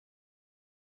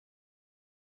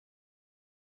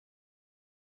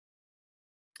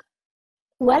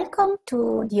Welcome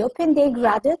to the Open Day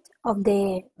graduate of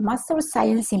the Master of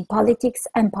Science in Politics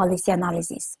and Policy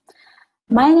Analysis.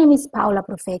 My name is Paola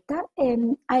Profeta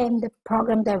and I am the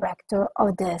program director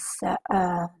of this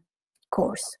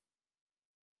course.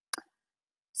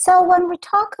 So when we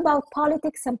talk about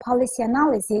politics and policy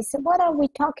analysis, what are we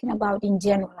talking about in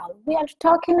general? We are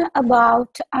talking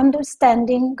about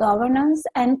understanding governance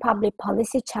and public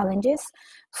policy challenges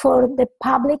for the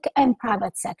public and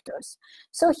private sectors.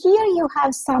 So here you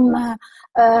have some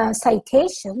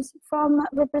citations from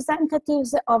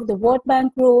representatives of the World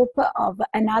Bank Group, of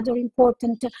another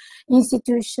important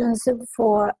institutions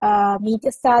for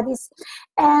media studies.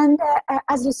 And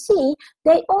as you see,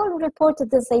 they all reported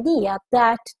this idea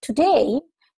that today,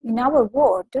 in our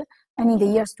world and in the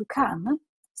years to come,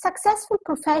 successful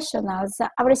professionals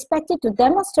are expected to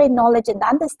demonstrate knowledge and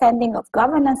understanding of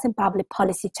governance and public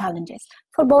policy challenges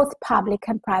for both public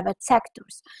and private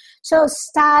sectors. So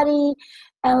study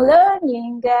and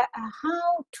learning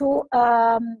how to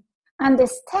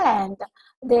understand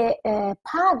the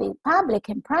public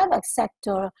and private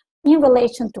sector in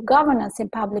relation to governance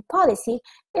and public policy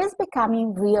is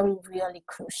becoming really, really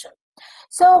crucial.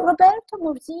 So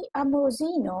Roberto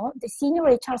Amorosino, the senior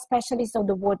HR specialist of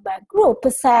the World Bank Group,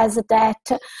 says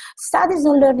that studies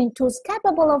and learning tools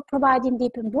capable of providing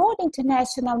deep and broad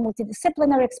international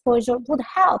multidisciplinary exposure would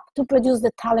help to produce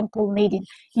the talent pool needed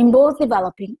in both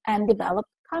developing and developed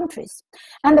countries.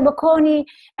 And the Bocconi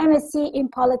MSc in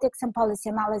Politics and Policy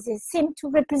Analysis seem to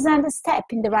represent a step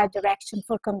in the right direction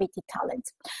for committed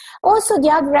talent. Also, the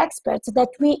other experts that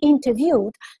we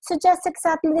interviewed suggest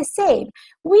exactly the same.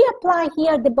 We apply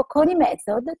here the Bocconi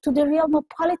method to the realm of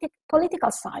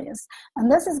political science, and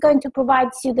this is going to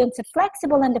provide students a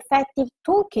flexible and effective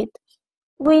toolkit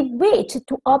with which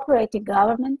to operate a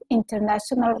government,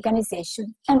 international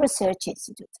organization, and research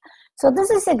institutes. So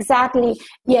this is exactly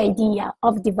the idea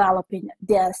of developing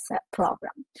this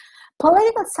program.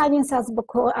 Political science at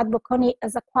Bocconi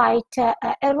is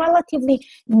a relatively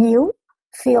new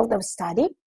field of study,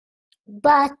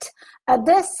 but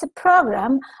this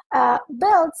program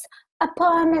builds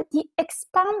upon the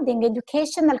expanding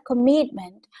educational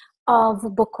commitment of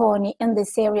Bocconi in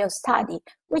this area of study,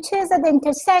 which is at the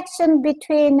intersection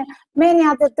between many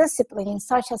other disciplines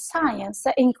such as science,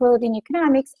 including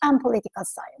economics and political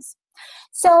science.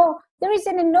 So there is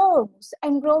an enormous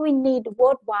and growing need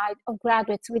worldwide of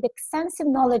graduates with extensive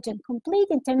knowledge and complete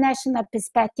international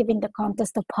perspective in the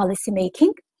context of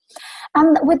policymaking.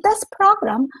 And with this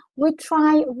program, we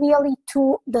try really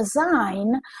to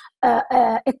design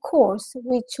a course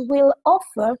which will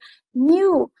offer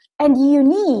new and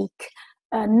unique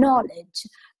knowledge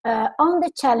on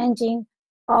the challenging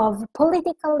of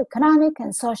political, economic,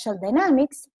 and social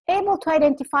dynamics, able to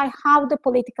identify how the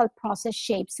political process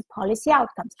shapes policy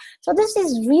outcomes. So this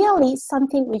is really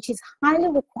something which is highly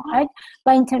required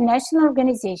by international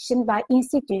organizations, by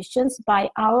institutions, by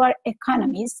our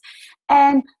economies.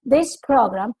 And this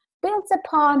program builds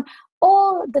upon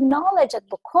all the knowledge at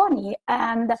Bocconi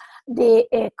and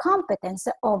the competence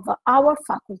of our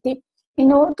faculty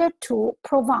in order to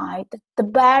provide the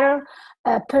better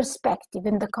perspective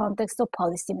in the context of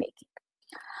policymaking.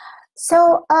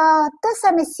 So this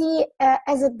MSc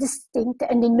has a distinct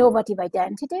and innovative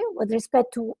identity with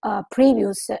respect to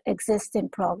previous existing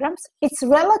programs. It's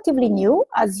relatively new,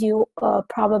 as you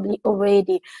probably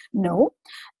already know,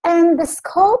 and the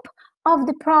scope of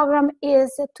the program is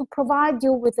to provide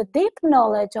you with a deep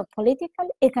knowledge of political,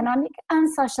 economic,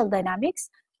 and social dynamics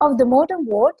of the modern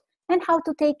world and how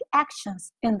to take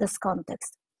actions in this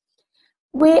context.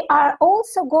 We are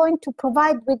also going to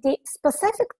provide with the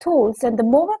specific tools and the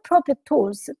more appropriate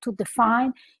tools to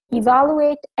define,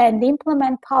 evaluate, and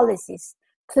implement policies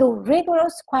through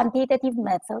rigorous quantitative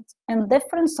methods in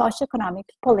different socioeconomic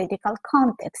political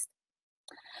contexts.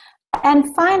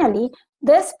 And finally,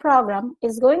 this program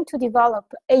is going to develop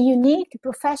a unique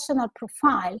professional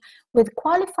profile with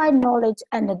qualified knowledge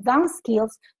and advanced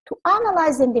skills to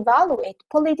analyze and evaluate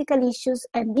political issues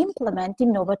and implement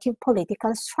innovative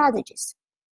political strategies.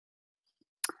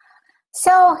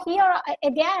 So here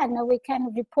again, we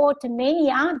can report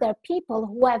many other people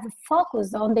who have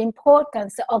focused on the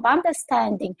importance of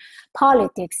understanding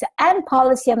politics and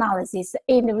policy analysis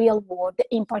in the real world,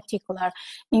 in particular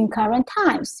in current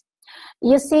times.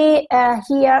 You see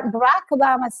here, Barack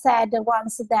Obama said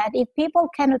once that if people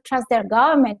cannot trust their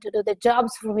government to do the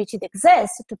jobs for which it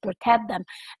exists, to protect them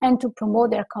and to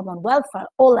promote their common welfare,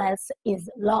 all else is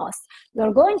lost. We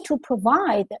are going to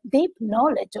provide deep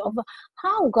knowledge of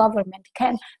how government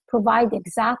can provide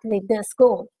exactly this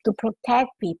goal, to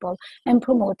protect people and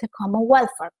promote a common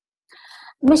welfare.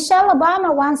 Michelle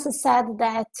Obama once said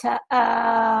that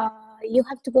you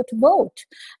have to go to vote.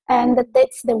 And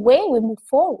that's the way we move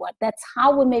forward. That's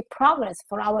how we make progress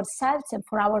for ourselves and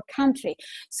for our country.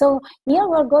 So here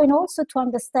we're going also to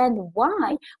understand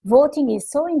why voting is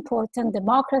so important,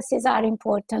 democracies are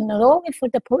important, not only for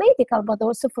the political, but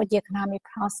also for the economic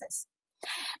process.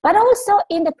 But also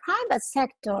in the private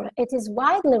sector, it is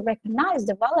widely recognized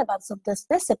the relevance of these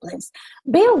disciplines.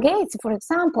 Bill Gates, for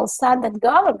example, said that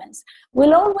governments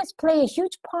will always play a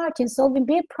huge part in solving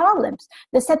big problems.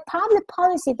 They said public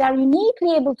policies are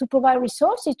uniquely able to provide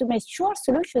resources to make sure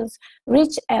solutions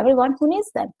reach everyone who needs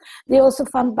them. They also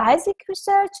fund basic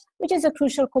research, which is a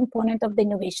crucial component of the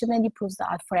innovation and improves the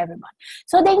art for everyone.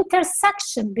 So the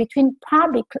intersection between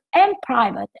public and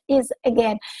private is,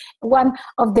 again, one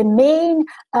of the main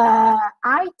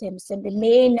items and the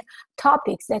main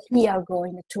topics that we are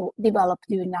going to develop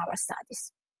during our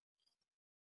studies.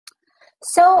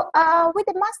 So with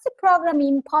the master program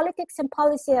in politics and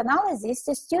policy analysis,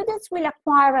 the students will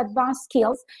acquire advanced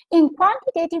skills in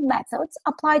quantitative methods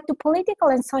applied to political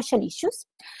and social issues.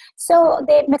 So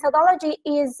the methodology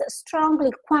is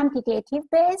strongly quantitative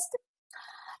based.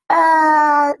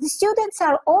 The students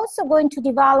are also going to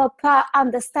develop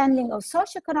understanding of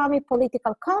socioeconomic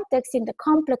political context in the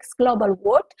complex global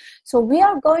world. So we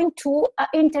are going to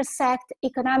intersect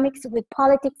economics with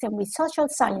politics and with social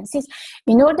sciences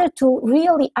in order to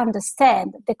really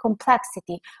understand the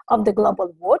complexity of the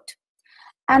global world.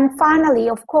 And finally,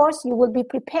 of course, you will be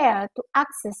prepared to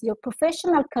access your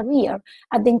professional career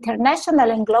at the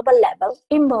international and global level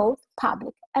in both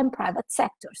public and private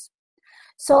sectors.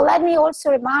 So let me also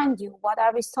remind you what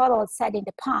Aristotle said in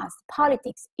the past: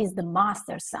 politics is the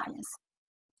master science.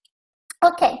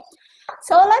 Okay,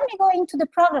 so let me go into the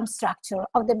program structure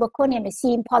of the Bocconi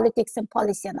MSc in Politics and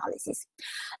Policy Analysis.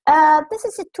 This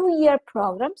is a 2-year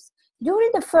program.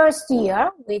 During the first year,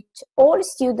 which all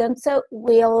students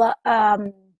will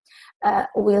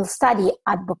study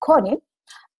at Bocconi,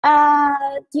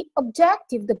 the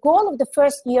objective, the goal of the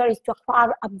first year is to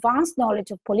acquire advanced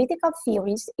knowledge of political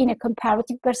theories in a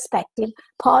comparative perspective,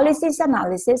 policies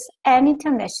analysis, and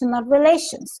international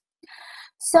relations.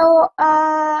 So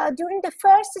during the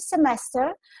first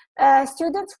semester,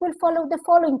 students will follow the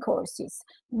following courses: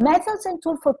 Methods and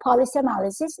Tools for Policy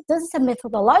Analysis. This is a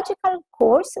methodological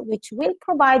course which will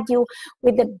provide you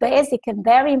with the basic and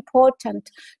very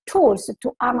important tools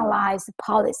to analyze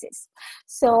policies.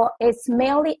 So it's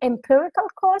mainly empirical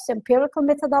course, empirical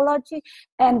methodology,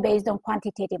 and based on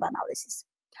quantitative analysis.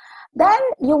 Then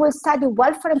you will study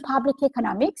welfare and public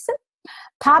economics,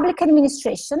 public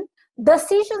administration,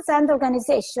 decisions and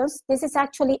organizations. This is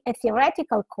actually a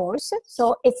theoretical course,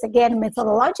 so it's again a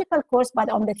methodological course, but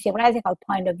on the theoretical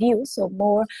point of view, so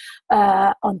more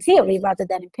on theory rather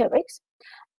than empirics.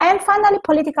 And finally,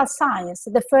 political science,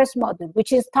 the first module,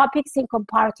 which is topics in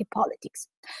comparative politics.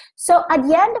 So at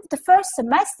the end of the first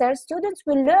semester, students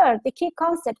will learn the key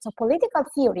concepts of political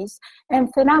theories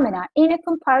and phenomena in a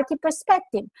comparative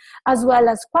perspective, as well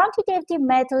as quantitative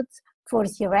methods for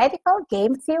theoretical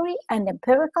game theory and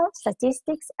empirical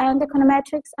statistics and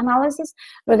econometrics analysis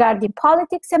regarding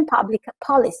politics and public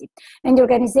policy and the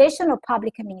organization of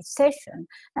public administration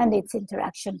and its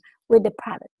interaction with the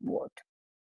private world.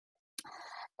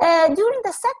 During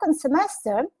the second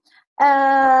semester,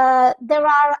 there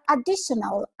are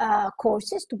additional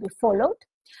courses to be followed: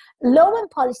 law and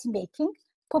policy making,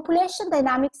 population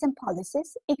dynamics and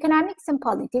policies, economics and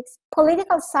politics,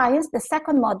 political science, the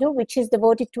second module, which is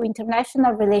devoted to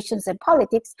international relations and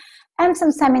politics, and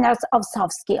some seminars of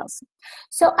soft skills.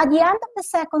 So at the end of the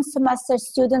second semester,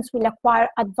 students will acquire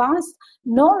advanced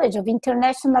knowledge of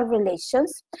international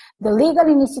relations, the legal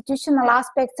and institutional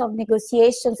aspects of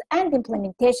negotiations and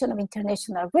implementation of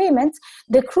international agreements,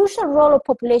 the crucial role of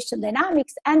population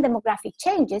dynamics and demographic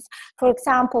changes. For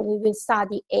example, we will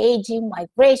study aging,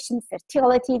 migration,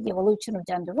 fertility, the evolution of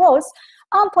gender roles,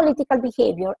 on political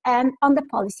behavior, and on the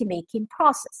policy-making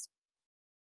process.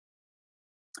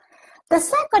 The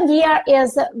second year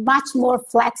is much more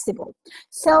flexible.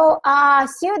 So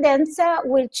students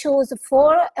will choose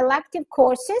 4 elective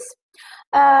courses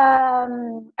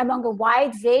among a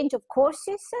wide range of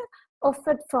courses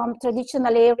offered from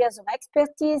traditional areas of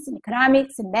expertise in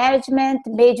economics and management,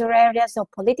 major areas of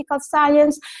political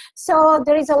science. So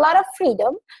there is a lot of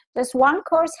freedom. Just one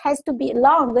course has to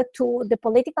belong to the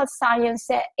political science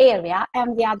area,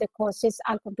 and the other courses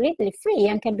are completely free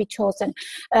and can be chosen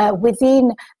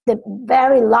within the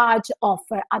very large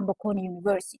offer at Bocconi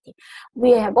University.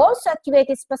 We have also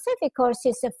activated specific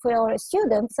courses for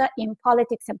students in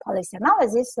politics and policy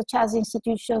analysis, such as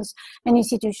institutions and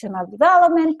institutional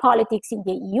development, politics in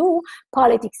the EU,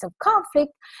 politics of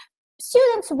conflict,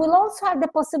 students will also have the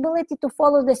possibility to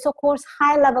follow the so-called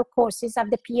high-level courses at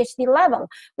the PhD level,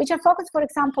 which are focused, for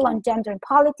example, on gender and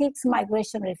politics,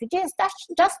 migration, refugees. That's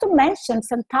just to mention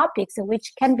some topics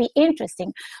which can be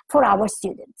interesting for our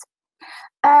students.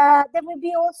 There will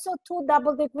be also 2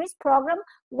 double degrees programs,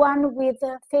 one with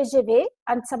FGV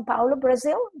and São Paulo,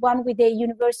 Brazil, one with the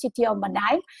University of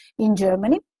Mannheim in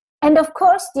Germany, and of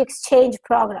course the exchange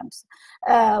programs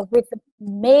with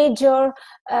major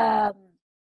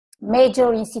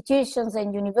institutions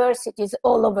and universities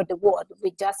all over the world.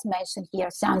 We just mentioned here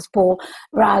Sciences Po,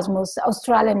 Erasmus,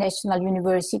 Australian National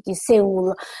University,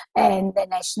 Seoul, and the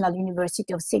National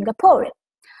University of Singapore.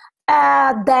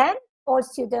 Then all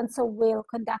students will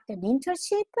conduct an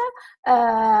internship.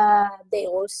 They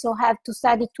also have to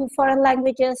study 2 foreign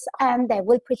languages, and they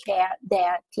will prepare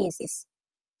their thesis.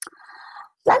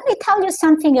 Let me tell you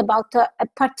something about a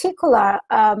particular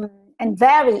and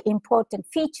very important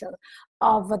feature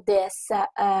of this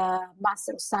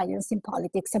Master of Science in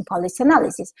Politics and Policy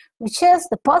Analysis, which is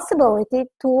the possibility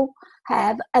to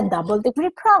have a double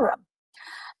degree program.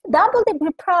 Double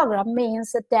degree program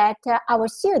means that our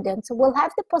students will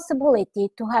have the possibility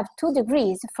to have 2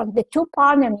 degrees from the 2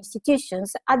 partner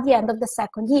institutions at the end of the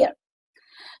 2nd year.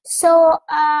 So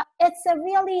it's a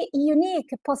really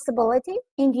unique possibility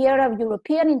in the area of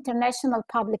European international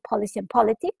public policy and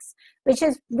politics, which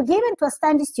is given to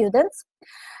Estonian students.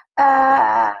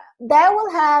 They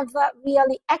will have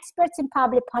really experts in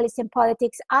public policy and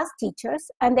politics as teachers,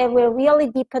 and they will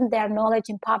really deepen their knowledge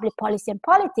in public policy and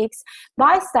politics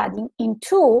by studying in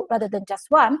 2, rather than just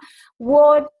 1,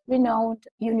 world-renowned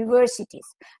universities.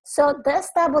 So this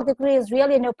double degree is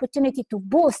really an opportunity to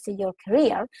boost your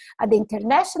career at the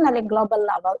international and global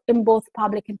level in both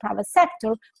public and private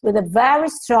sector with a very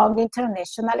strong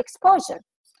international exposure.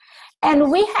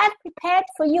 And we have prepared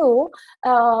for you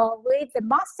with the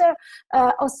Master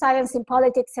of Science in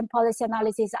Politics and Policy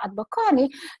Analysis at Bocconi,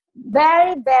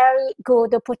 very, very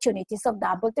good opportunities of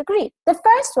double degree. The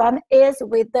first one is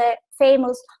with the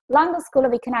famous London School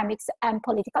of Economics and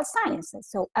Political Science,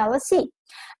 so LSE.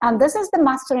 And this is the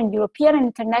Master in European and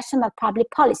International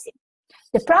Public Policy.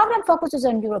 The program focuses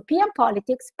on European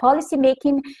politics, policy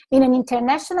making in an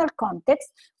international context,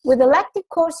 with elective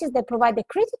courses that provide a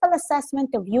critical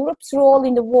assessment of Europe's role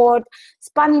in the world,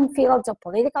 spanning fields of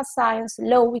political science,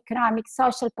 law, economics,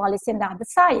 social policy, and other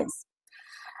science.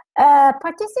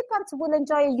 Participants will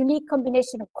enjoy a unique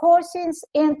combination of courses,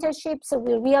 internships,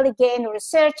 will really gain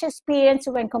research experience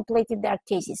when completing their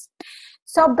thesis.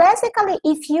 So basically,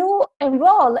 if you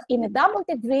enroll in a double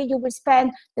degree, you will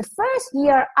spend the first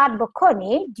year at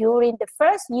Bocconi during the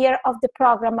first year of the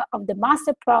program, of the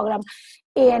master program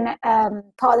in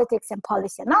politics and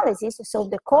policy analysis. So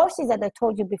the courses that I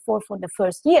told you before for the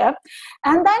first year.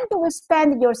 And then you will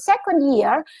spend your 2nd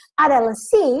year at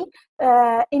LSE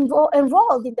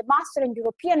enrolled in the Master in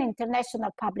European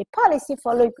International Public Policy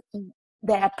following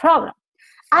their program.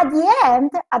 At the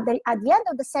end of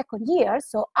the 2nd year,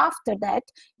 so after that,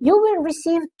 you will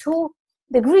receive 2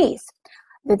 degrees.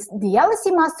 It's the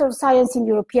LSE Master of Science in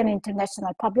European and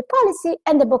International Public Policy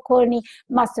and the Bocconi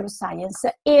Master of Science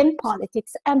in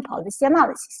Politics and Policy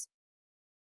Analysis.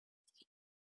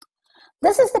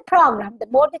 This is the program, the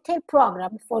more detailed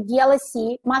program for the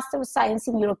LSE Master of Science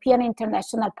in European and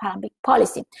International Public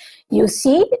Policy. You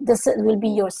see, this will be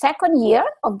your 2nd year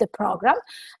of the program,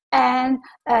 and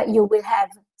you will have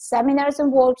seminars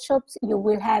and workshops. You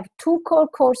will have 2 core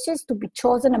courses to be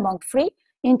chosen among 3.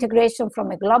 Integration from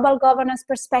a global governance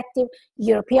perspective,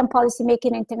 European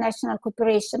policymaking, international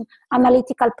cooperation,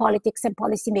 analytical politics and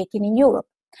policymaking in Europe.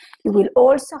 You will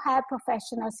also have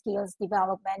professional skills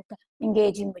development,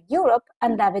 engaging with Europe,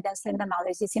 and evidence and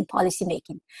analysis in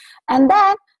policymaking. And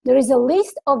then there is a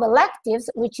list of electives,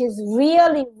 which is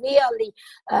really, really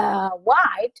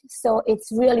wide. So it's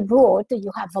really broad.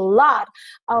 You have a lot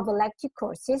of elective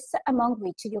courses, among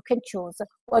which you can choose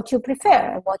what you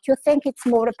prefer, what you think it's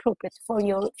more appropriate for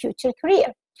your future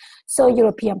career. So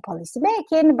European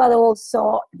policymaking, but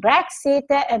also Brexit,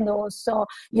 and also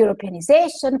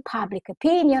Europeanization, public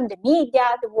opinion, the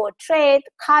media, the world trade,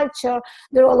 culture,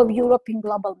 the role of Europe in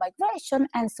global migration,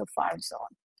 and so far and so on.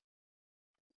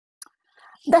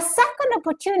 The second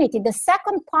opportunity, the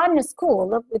second partner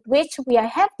school with which we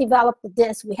have developed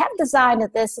this, we have designed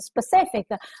this specific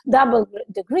double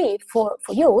degree for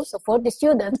you, so for the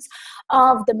students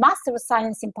of the Master of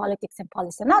Science in Politics and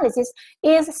Policy Analysis,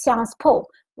 is Sciences Po,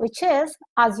 which is,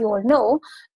 as you all know,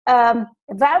 a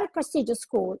very prestigious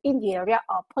school in the area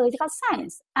of political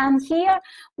science. And here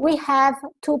we have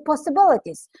 2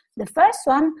 possibilities. The first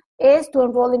one is to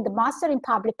enroll in the Master in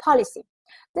Public Policy.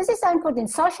 This is anchored in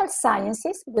social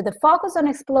sciences with a focus on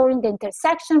exploring the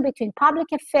intersection between public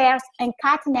affairs and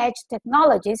cutting-edge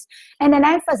technologies and an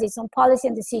emphasis on policy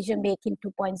and decision-making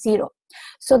 2.0.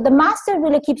 So the master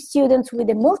will equip students with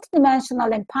a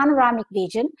multidimensional and panoramic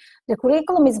vision. The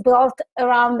curriculum is built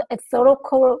around a thorough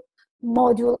core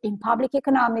module in public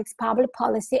economics, public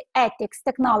policy, ethics,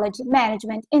 technology,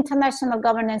 management, international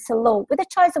governance, and law, with a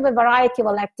choice of a variety of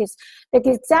electives that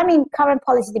examine current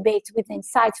policy debates with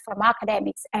insights from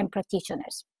academics and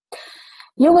practitioners.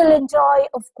 You will enjoy,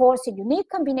 of course, a unique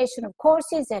combination of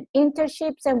courses and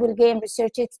internships and will gain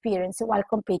research experience while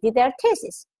completing their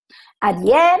thesis. At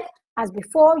the end, as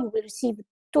before, you will receive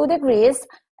 2 degrees,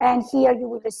 and here you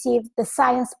will receive the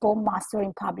Science PO Master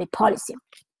in Public Policy.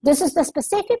 This is the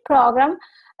specific program,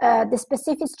 the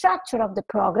specific structure of the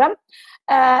program.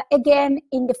 Again,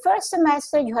 in the first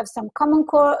semester, you have some common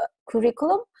core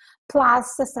curriculum,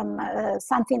 plus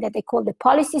something that they call the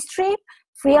policy stream,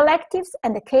 3 electives,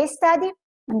 and the case study.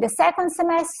 In the second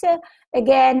semester,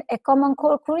 again, a common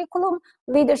core curriculum,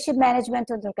 leadership management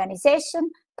and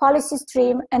organization, policy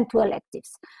stream, and 2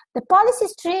 electives. The policy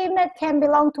stream can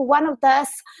belong to one of these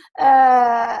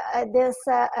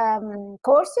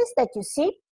courses that you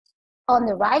see on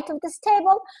the right of this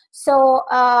table. So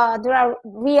there are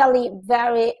really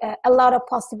a lot of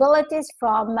possibilities,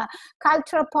 from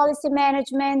cultural policy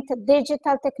management,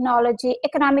 digital technology,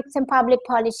 economics and public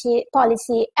policy,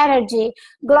 energy,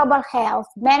 global health,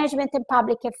 management and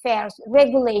public affairs,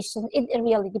 regulation. It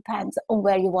really depends on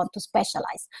where you want to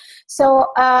specialize.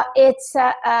 So it's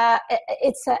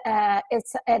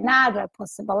another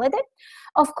possibility.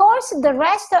 Of course, the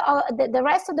rest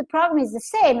of the program is the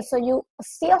same. So you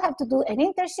still have to do an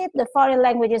internship, the foreign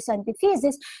languages and the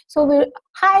thesis. So we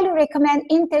highly recommend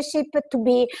internship to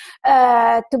be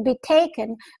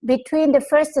taken between the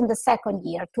first and the second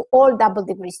year to all double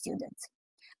degree students.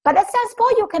 But at Science PO,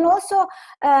 you can also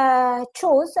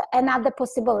choose another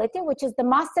possibility, which is the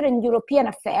Master in European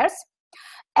Affairs.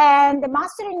 And the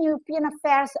Master in European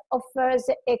Affairs offers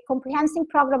a comprehensive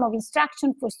program of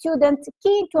instruction for students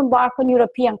keen to embark on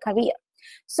European career.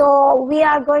 So we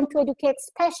are going to educate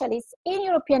specialists in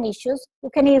European issues who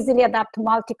can easily adapt to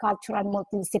multicultural and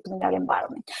multidisciplinary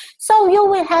environment. So you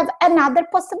will have another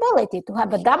possibility to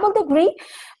have a double degree,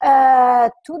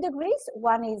 2 degrees.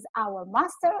 One is our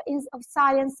Master of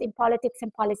Science in Politics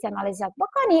and Policy Analysis at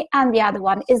Bocconi, and the other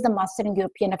one is the Master in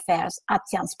European Affairs at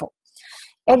Science PO.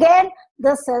 Again,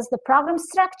 this is the program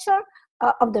structure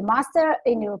of the Master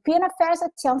in European Affairs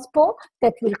at Science PO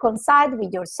that will coincide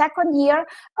with your second year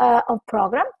of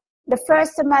program. The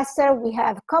first semester, we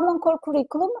have common core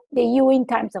curriculum, the EU in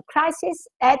terms of crisis,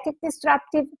 ethics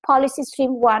disruptive, policy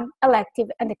stream 1, elective,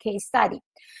 and the case study.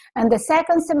 And the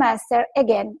second semester,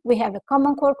 again, we have a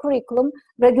common core curriculum,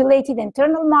 regulated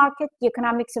internal market, the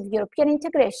economics of European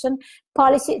integration,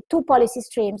 policy, 2 policy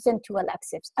streams and 2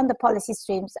 electives. And the policy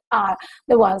streams are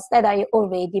the ones that I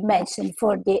already mentioned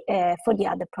for the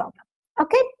other program.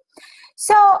 Okay?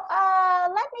 So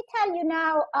let me tell you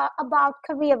now about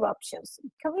career options.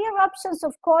 Career options,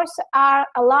 of course, are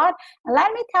a lot. And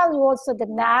let me tell you also that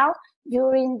now,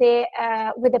 during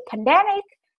with the pandemic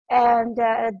and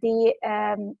the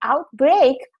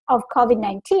outbreak of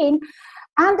COVID-19,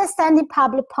 understanding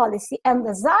public policy and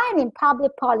designing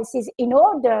public policies in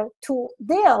order to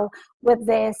deal with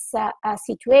this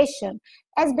situation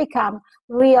has become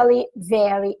really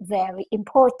very, very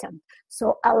important.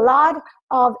 So a lot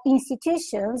of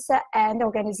institutions and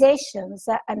organizations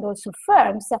and also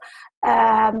firms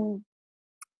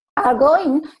are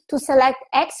going to select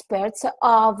experts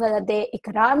of the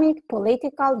economic,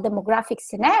 political, demographic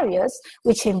scenarios,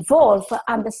 which involve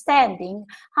understanding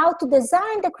how to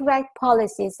design the correct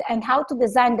policies and how to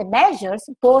design the measures,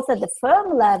 both at the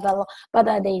firm level, but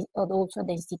also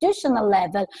the institutional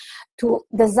level, to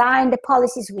design the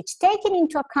policies which, taking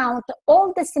into account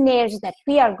all the scenarios that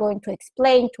we are going to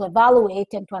explain, to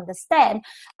evaluate, and to understand,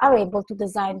 are able to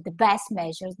design the best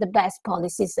measures, the best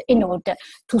policies in order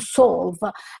to solve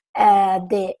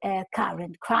the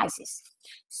current crisis.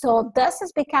 So this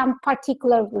has become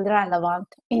particularly relevant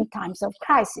in times of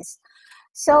crisis.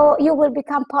 So you will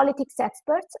become politics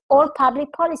experts or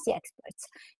public policy experts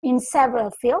in several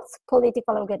fields: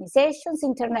 political organizations,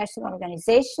 international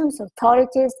organizations,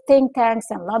 authorities, think tanks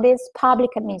and lobbyists,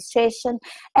 public administration,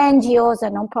 NGOs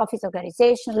and non-profit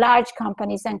organizations, large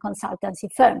companies and consultancy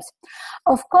firms.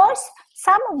 Of course,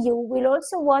 some of you will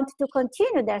also want to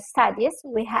continue their studies.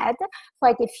 We had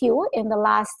quite a few in the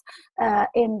last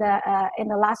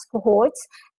cohorts,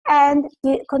 and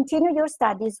you continue your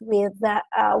studies with the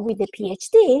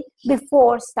PhD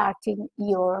before starting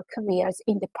your careers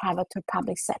in the private or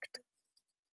public sector.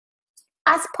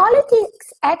 as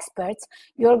politics experts,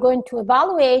 you're going to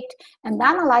evaluate and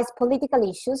analyze political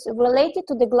issues related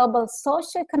to the global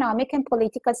socio-economic and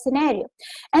political scenario.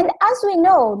 And as we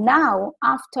know now,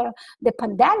 after the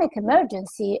pandemic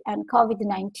emergency and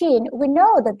COVID-19, we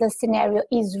know that the scenario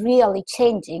is really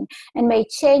changing and may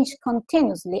change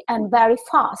continuously and very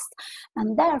fast.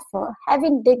 And therefore,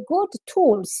 having the good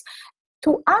tools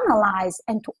to analyze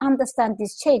and to understand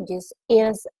these changes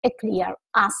is a clear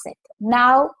asset,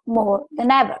 now more than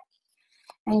ever.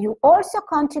 And you also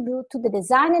contribute to the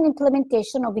design and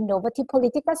implementation of innovative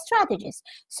political strategies.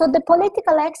 So the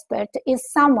political expert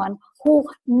is someone who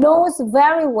knows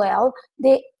very well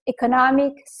the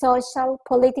economic, social,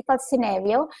 political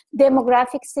scenario,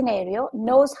 demographic scenario,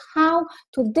 knows how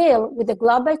to deal with the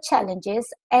global challenges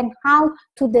and how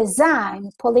to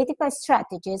design political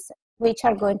strategies which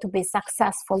are going to be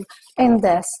successful in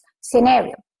this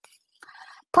scenario.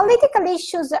 Political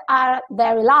issues are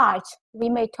very large. We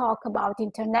may talk about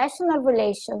international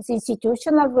relations,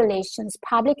 institutional relations,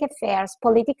 public affairs,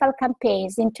 political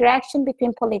campaigns, interaction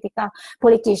between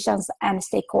politicians and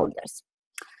stakeholders.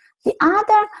 The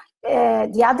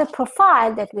other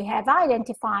profile that we have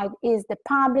identified is the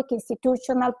public,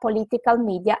 institutional, political,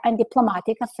 media, and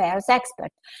diplomatic affairs expert.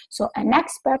 So an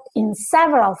expert in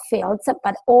several fields,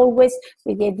 but always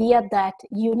with the idea that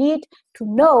you need to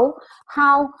know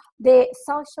how the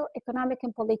social, economic,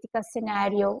 and political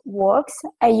scenario works,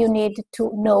 and you need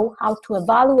to know how to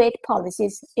evaluate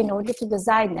policies in order to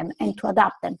design them and to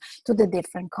adapt them to the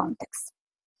different contexts.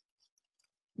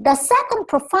 The second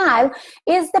profile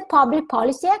is the public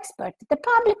policy expert. The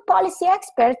public policy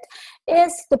expert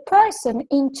is the person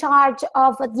in charge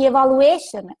of the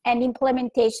evaluation and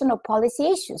implementation of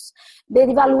policy issues, the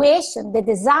evaluation, the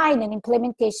design and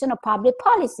implementation of public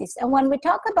policies. And when we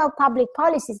talk about public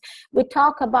policies, we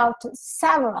talk about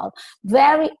several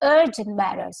very urgent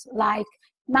matters like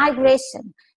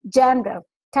migration, gender,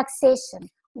 taxation,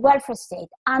 welfare state,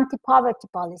 anti-poverty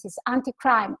policies,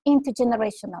 anti-crime,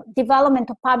 intergenerational, development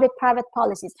of public-private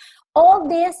policies. All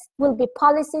this will be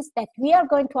policies that we are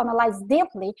going to analyze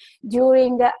deeply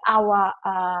during our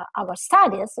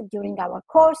studies, during our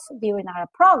course, during our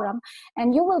program,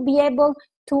 and you will be able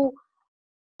to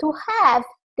have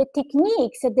the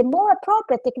techniques, the more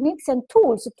appropriate techniques and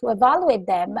tools to evaluate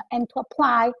them and to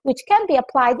apply, which can be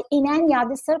applied in any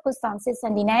other circumstances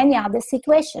and in any other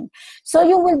situation. So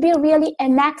you will be really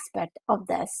an expert of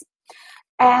this.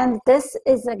 And this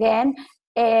is, again,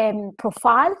 a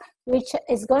profile which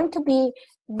is going to be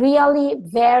really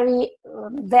very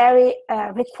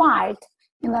required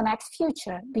in the next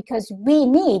future, because we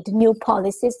need new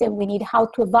policies and we need how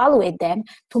to evaluate them,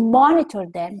 to monitor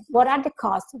them, what are the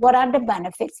costs, what are the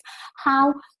benefits,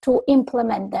 how to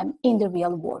implement them in the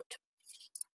real world.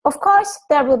 Of course,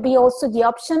 there will be also the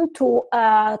option to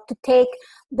take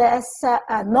this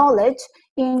knowledge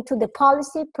into the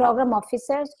policy program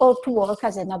officers or to work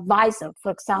as an advisor,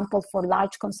 for example, for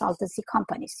large consultancy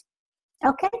companies.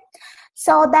 Okay,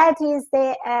 so that is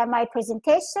my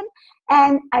presentation,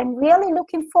 and I'm really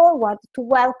looking forward to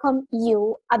welcome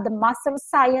you at the Master of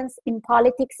Science in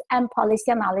Politics and Policy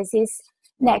Analysis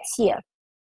next year.